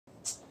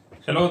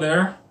Hello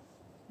there.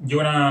 You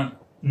wanna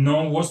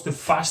know what's the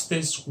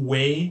fastest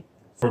way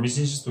for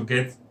businesses to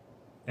get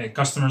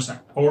customers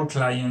or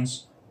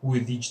clients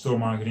with digital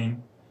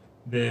marketing?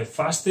 The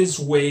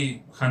fastest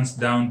way, hands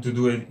down, to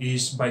do it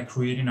is by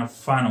creating a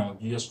funnel.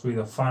 You just create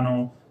a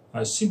funnel,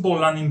 a simple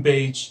landing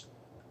page,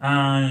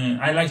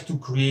 and I like to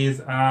create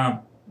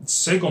a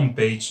second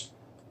page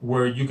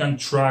where you can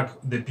track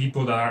the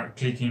people that are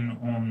clicking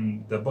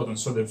on the button.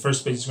 So the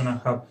first page is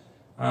gonna have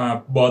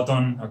a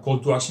button, a call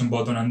to action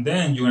button, and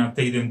then you're gonna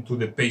take them to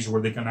the page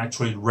where they can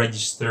actually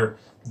register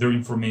their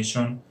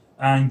information,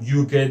 and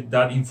you get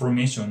that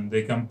information.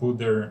 They can put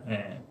their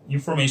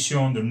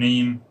information, their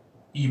name,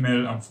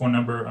 email, and phone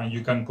number, and you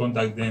can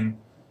contact them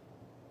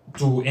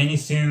to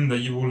anything that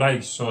you would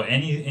like. So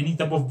any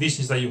type of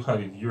business that you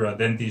have, if you're a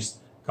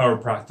dentist,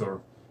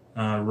 chiropractor,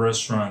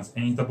 restaurant,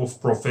 any type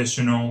of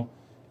professional,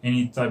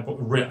 any type of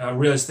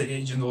real estate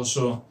agent,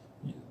 also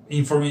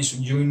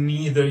information, you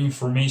need their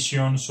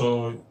information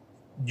so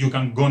you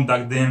can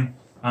contact them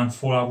and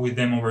follow up with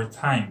them over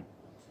time.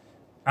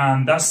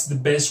 And that's the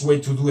best way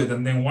to do it.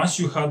 And then once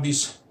you have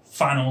this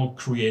funnel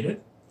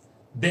created,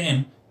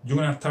 then you're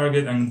gonna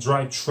target and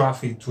drive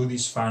traffic to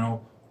this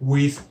funnel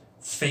with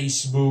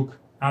Facebook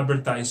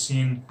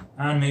advertising,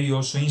 and maybe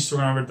also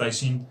Instagram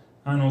advertising,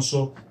 and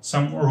also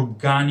some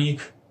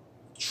organic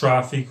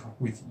traffic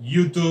with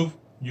YouTube.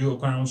 You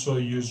can also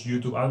use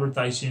YouTube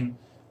advertising,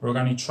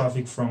 organic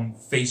traffic from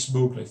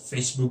Facebook, like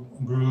Facebook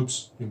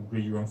groups. You can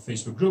create your own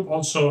Facebook group.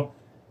 Also,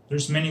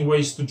 there's many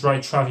ways to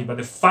drive traffic, but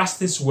the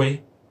fastest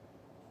way,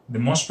 the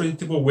most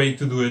predictable way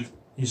to do it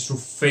is through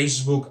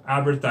Facebook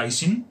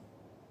advertising.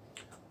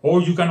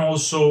 Or you can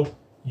also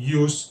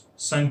use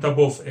some type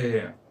of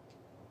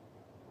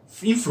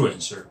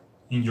influencer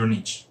in your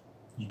niche.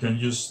 You can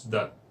use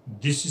that.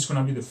 This is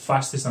going to be the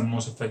fastest and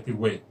most effective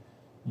way.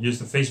 Use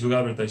the Facebook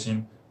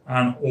advertising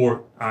and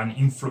or a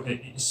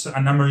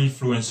number of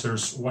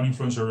influencers, one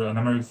influencer or a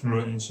number of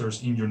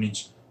influencers in your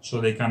niche, so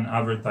they can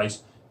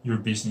advertise your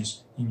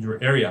business in your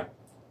area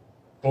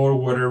or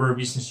whatever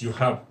business you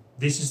have.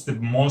 This is the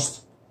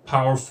most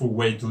powerful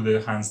way to do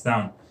it, hands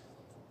down.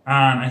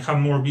 And I have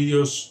more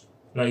videos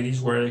like this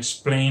where I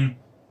explain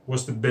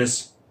what's the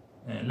best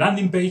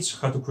landing page,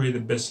 how to create the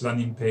best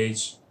landing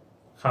page,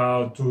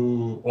 how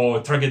to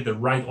target the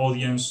right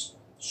audience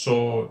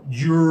so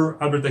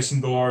your advertising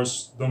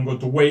dollars don't go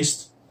to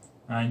waste,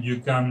 and you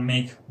can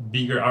make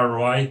bigger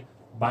ROI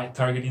by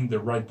targeting the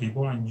right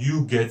people, and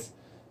you get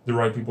the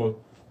right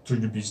people to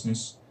your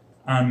business,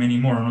 and many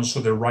more, and also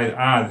the right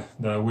ad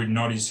that we're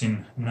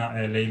noticing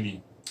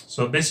lately.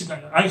 So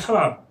basically, I have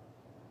a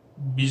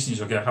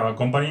business, okay, I have a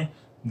company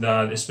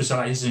that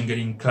specializes in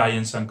getting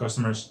clients and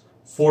customers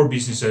for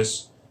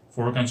businesses,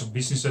 for all kinds of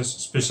businesses,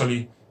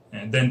 especially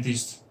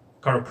dentists,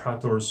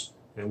 chiropractors,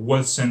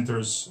 wealth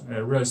centers,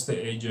 real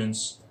estate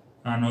agents,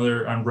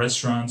 and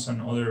restaurants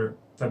and other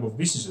type of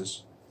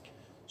businesses.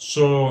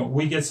 So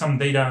we get some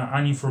data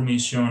and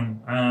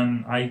information,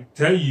 and I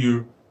tell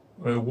you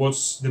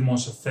what's the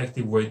most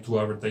effective way to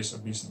advertise a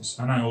business,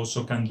 and I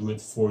also can do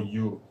it for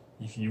you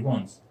if you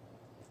want.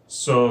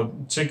 So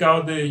check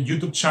out the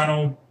YouTube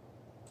channel.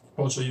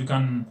 Also, you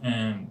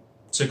can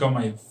check out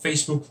my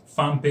Facebook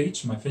fan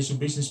page, my Facebook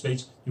business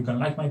page. You can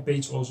like my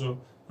page also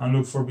and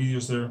look for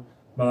videos there.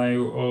 But I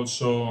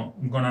also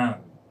gonna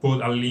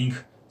put a link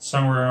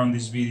somewhere on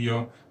this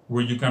video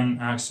where you can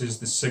access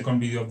the second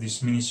video of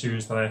this mini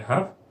series that I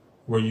have,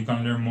 where you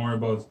can learn more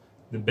about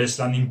the best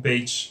landing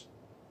page,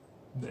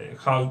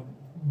 how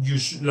your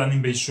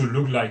landing page should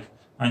look like,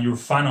 and your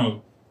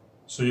funnel,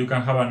 so you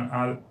can have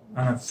an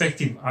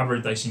effective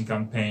advertising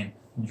campaign.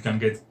 You can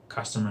get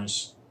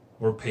customers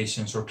or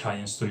patients or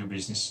clients to your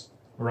business.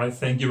 All right,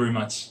 thank you very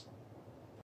much.